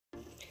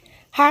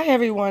Hi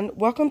everyone,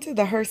 welcome to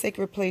the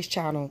hersacredplace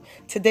channel.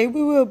 Today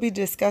we will be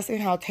discussing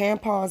how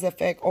tampons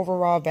affect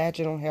overall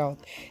vaginal health.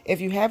 If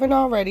you haven't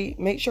already,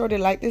 make sure to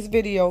like this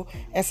video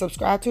and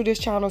subscribe to this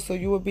channel so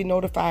you will be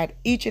notified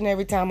each and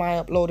every time I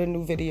upload a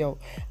new video.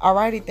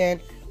 Alrighty then,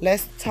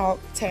 let's talk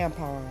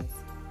tampons.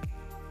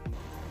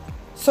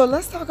 So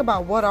let's talk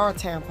about what are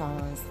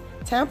tampons.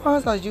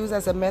 Tampons are used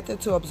as a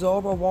method to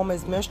absorb a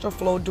woman's menstrual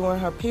flow during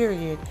her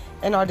period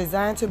and are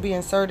designed to be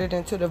inserted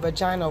into the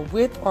vagina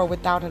with or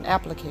without an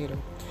applicator.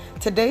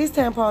 Today's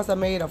tampons are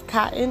made of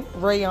cotton,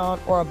 rayon,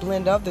 or a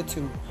blend of the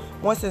two.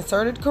 Once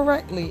inserted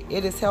correctly,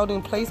 it is held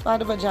in place by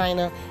the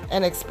vagina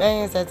and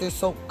expands as it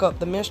soaks up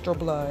the menstrual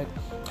blood.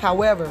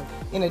 However,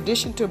 in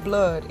addition to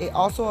blood, it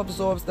also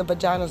absorbs the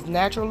vagina's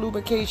natural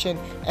lubrication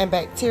and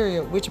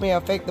bacteria, which may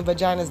affect the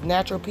vagina's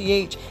natural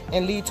pH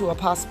and lead to a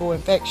possible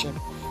infection.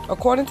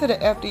 According to the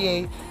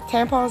FDA,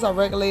 tampons are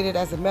regulated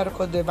as a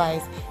medical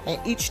device and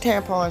each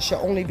tampon should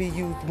only be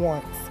used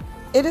once.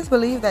 It is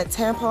believed that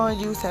tampon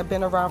use have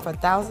been around for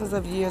thousands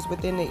of years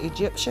within the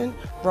Egyptian,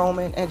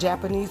 Roman, and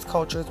Japanese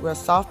cultures where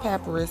soft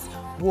papyrus,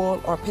 wool,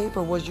 or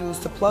paper was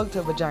used to plug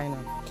the vagina.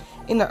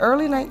 In the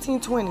early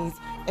 1920s,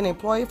 an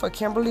employee for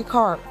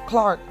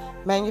Kimberly-Clark,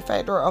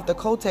 manufacturer of the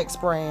Kotex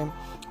brand,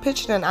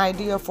 pitched an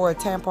idea for a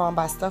tampon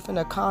by stuffing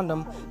a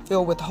condom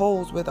filled with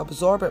holes with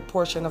absorbent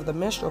portion of the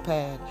menstrual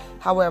pad.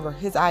 However,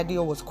 his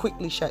idea was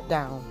quickly shut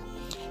down.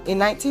 In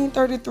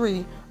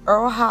 1933,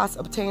 Earl Haas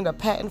obtained a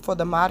patent for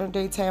the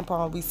modern-day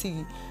tampon we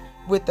see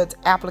with the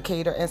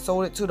applicator and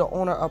sold it to the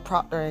owner of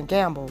Procter &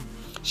 Gamble.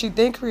 She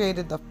then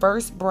created the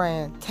first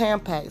brand,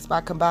 Tampax,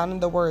 by combining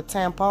the word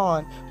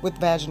tampon with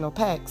vaginal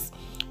packs.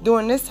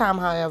 During this time,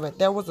 however,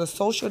 there was a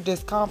social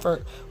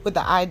discomfort with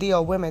the idea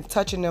of women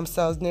touching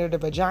themselves near the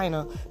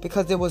vagina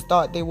because it was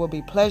thought they would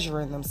be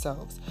pleasuring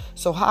themselves.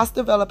 So Haas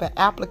developed an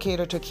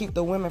applicator to keep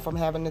the women from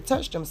having to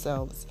touch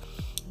themselves.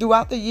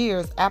 Throughout the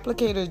years,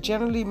 applicators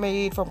generally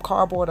made from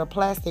cardboard or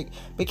plastic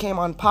became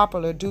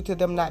unpopular due to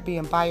them not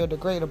being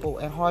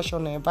biodegradable and harsh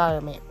on the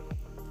environment.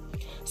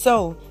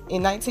 So,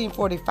 in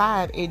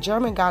 1945, a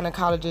German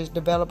gynecologist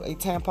developed a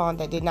tampon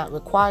that did not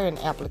require an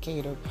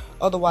applicator,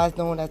 otherwise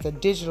known as a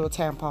digital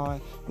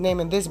tampon,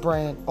 naming this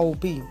brand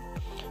OB.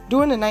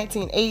 During the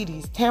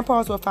 1980s,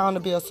 tampons were found to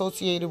be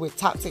associated with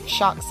toxic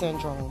shock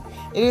syndrome.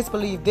 It is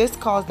believed this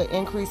caused the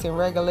increase in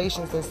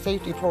regulations and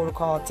safety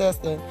protocol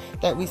testing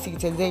that we see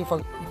today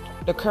for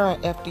the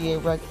current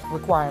FDA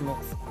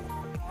requirements.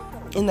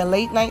 In the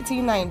late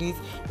 1990s,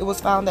 it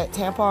was found that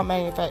tampon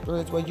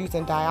manufacturers were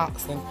using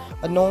dioxin,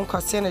 a known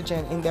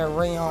carcinogen, in their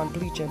rayon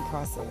bleaching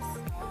process.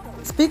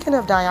 Speaking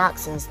of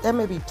dioxins, there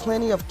may be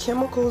plenty of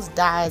chemicals,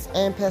 dyes,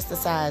 and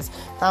pesticides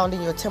found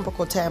in your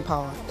typical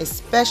tampon,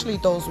 especially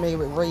those made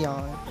with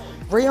rayon.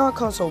 Rayon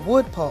comes from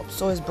wood pulp,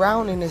 so it's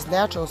brown in its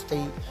natural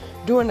state.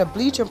 During the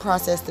bleaching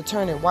process to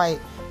turn it white,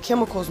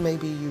 chemicals may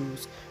be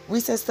used.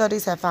 Recent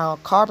studies have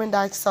found carbon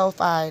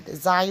disulfide,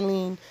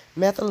 xylene,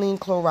 methylene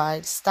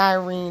chloride,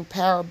 styrene,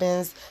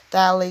 parabens,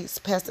 phthalates,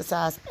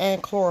 pesticides,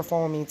 and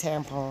chloroforming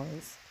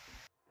tampons.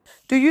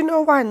 Do you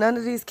know why none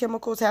of these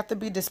chemicals have to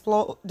be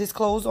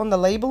disclosed on the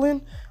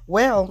labeling?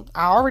 Well,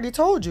 I already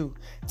told you.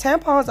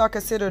 Tampons are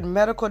considered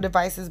medical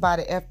devices by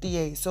the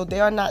FDA, so they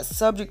are not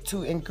subject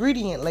to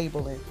ingredient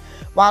labeling.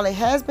 While it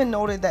has been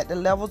noted that the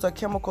levels of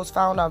chemicals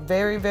found are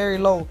very, very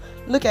low,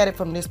 look at it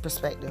from this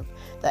perspective.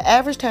 The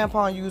average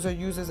tampon user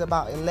uses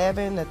about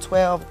 11 to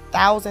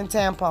 12,000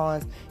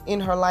 tampons in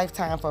her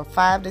lifetime for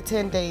 5 to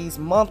 10 days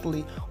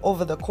monthly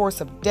over the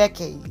course of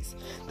decades.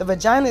 The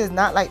vagina is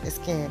not like the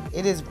skin.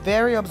 It is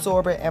very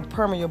absorbent and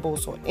permeable,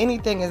 so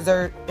anything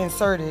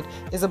inserted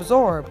is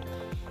absorbed,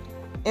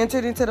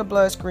 entered into the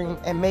bloodstream,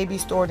 and may be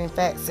stored in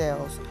fat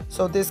cells.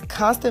 So this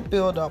constant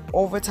buildup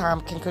over time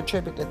can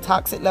contribute to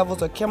toxic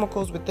levels of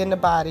chemicals within the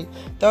body,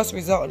 thus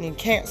resulting in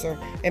cancer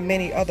and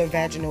many other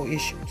vaginal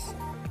issues.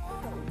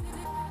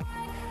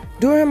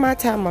 During my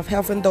time of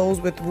helping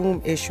those with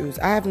womb issues,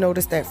 I have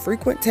noticed that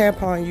frequent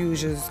tampon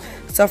users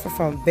suffer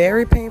from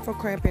very painful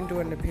cramping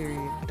during the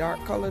period,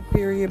 dark colored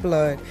period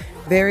blood,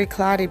 very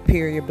clotted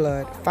period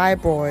blood,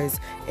 fibroids,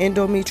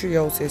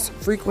 endometriosis,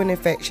 frequent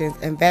infections,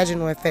 and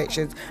vaginal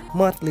infections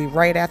monthly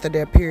right after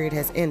their period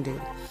has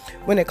ended.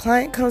 When a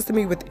client comes to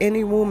me with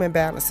any womb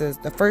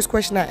imbalances, the first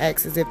question I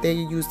ask is if they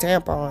use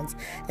tampons,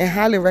 and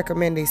highly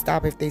recommend they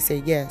stop if they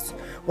say yes.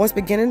 Once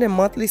beginning the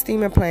monthly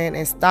steaming plan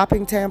and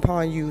stopping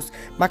tampon use,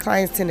 my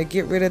clients tend to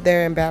get rid of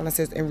their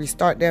imbalances and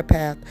restart their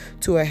path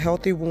to a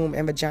healthy womb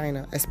and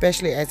vagina,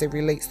 especially as it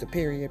relates to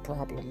period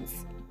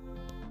problems.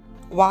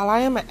 While I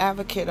am an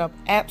advocate of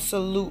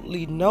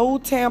absolutely no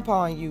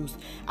tampon use,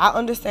 I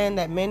understand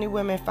that many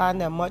women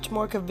find them much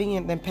more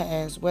convenient than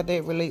pads, whether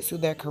it relates to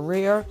their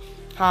career,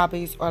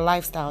 hobbies, or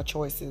lifestyle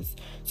choices.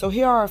 So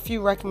here are a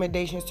few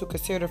recommendations to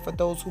consider for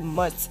those who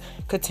must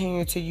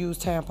continue to use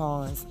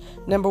tampons.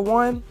 Number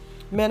one,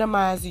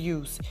 Minimize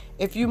use.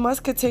 If you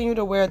must continue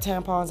to wear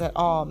tampons at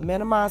all,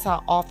 minimize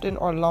how often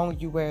or long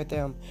you wear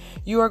them.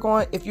 If you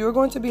are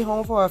going to be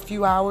home for a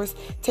few hours,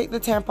 take the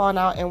tampon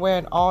out and wear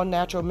an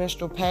all-natural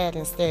menstrual pad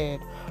instead.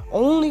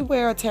 Only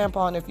wear a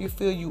tampon if you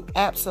feel you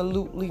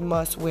absolutely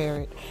must wear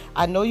it.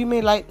 I know you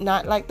may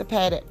not like the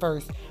pad at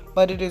first,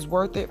 but it is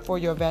worth it for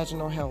your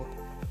vaginal health.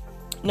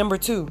 Number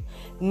 2,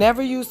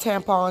 never use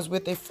tampons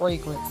with a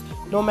fragrance.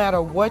 No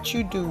matter what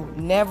you do,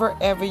 never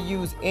ever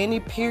use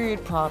any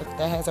period product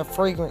that has a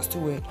fragrance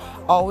to it.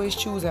 Always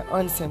choose an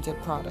unscented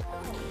product.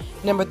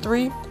 Number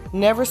 3,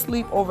 never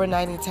sleep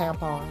overnighting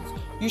tampons.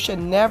 You should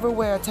never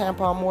wear a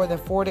tampon more than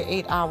 4 to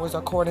 8 hours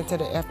according to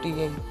the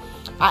FDA.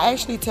 I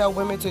actually tell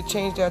women to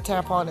change their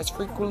tampon as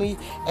frequently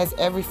as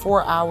every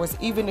 4 hours,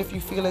 even if you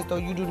feel as though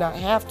you do not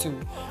have to.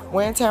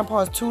 Wearing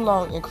tampons too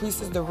long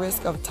increases the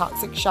risk of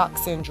toxic shock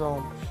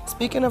syndrome.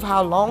 Speaking of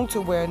how long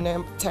to wear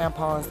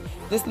tampons,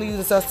 this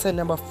leads us to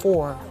number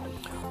 4.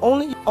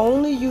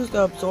 Only use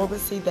the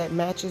absorbency that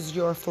matches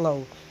your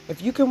flow.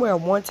 If you can wear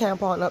one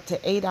tampon up to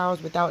 8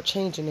 hours without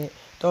changing it,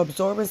 the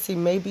absorbency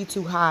may be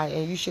too high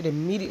and you should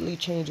immediately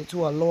change it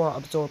to a lower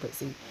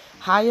absorbency.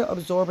 Higher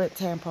absorbent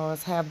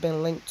tampons have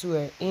been linked to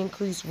an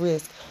increased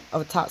risk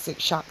of toxic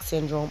shock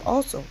syndrome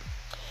also.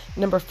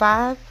 Number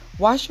 5,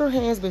 wash your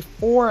hands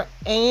before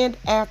and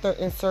after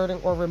inserting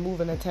or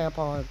removing a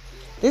tampon.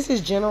 This is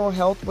general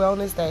health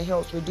wellness that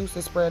helps reduce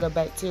the spread of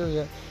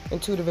bacteria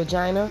into the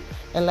vagina.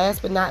 And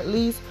last but not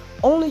least,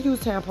 only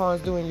use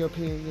tampons during your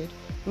period.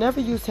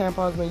 Never use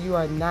tampons when you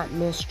are not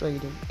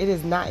menstruating. It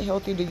is not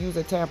healthy to use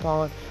a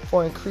tampon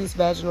for increased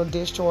vaginal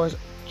discharge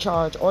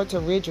or to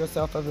rid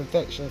yourself of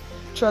infection.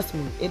 Trust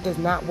me, it does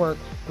not work.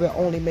 It will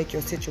only make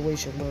your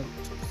situation worse.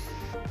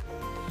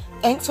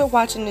 Thanks for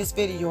watching this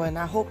video, and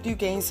I hope you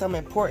gained some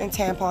important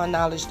tampon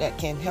knowledge that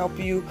can help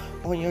you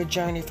on your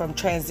journey from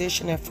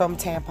transitioning from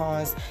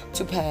tampons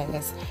to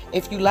pads.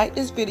 If you like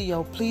this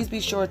video, please be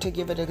sure to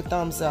give it a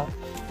thumbs up.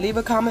 Leave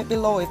a comment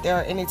below if there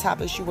are any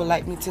topics you would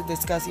like me to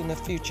discuss in the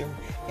future.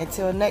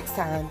 Until next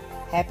time,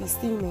 happy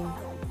steaming.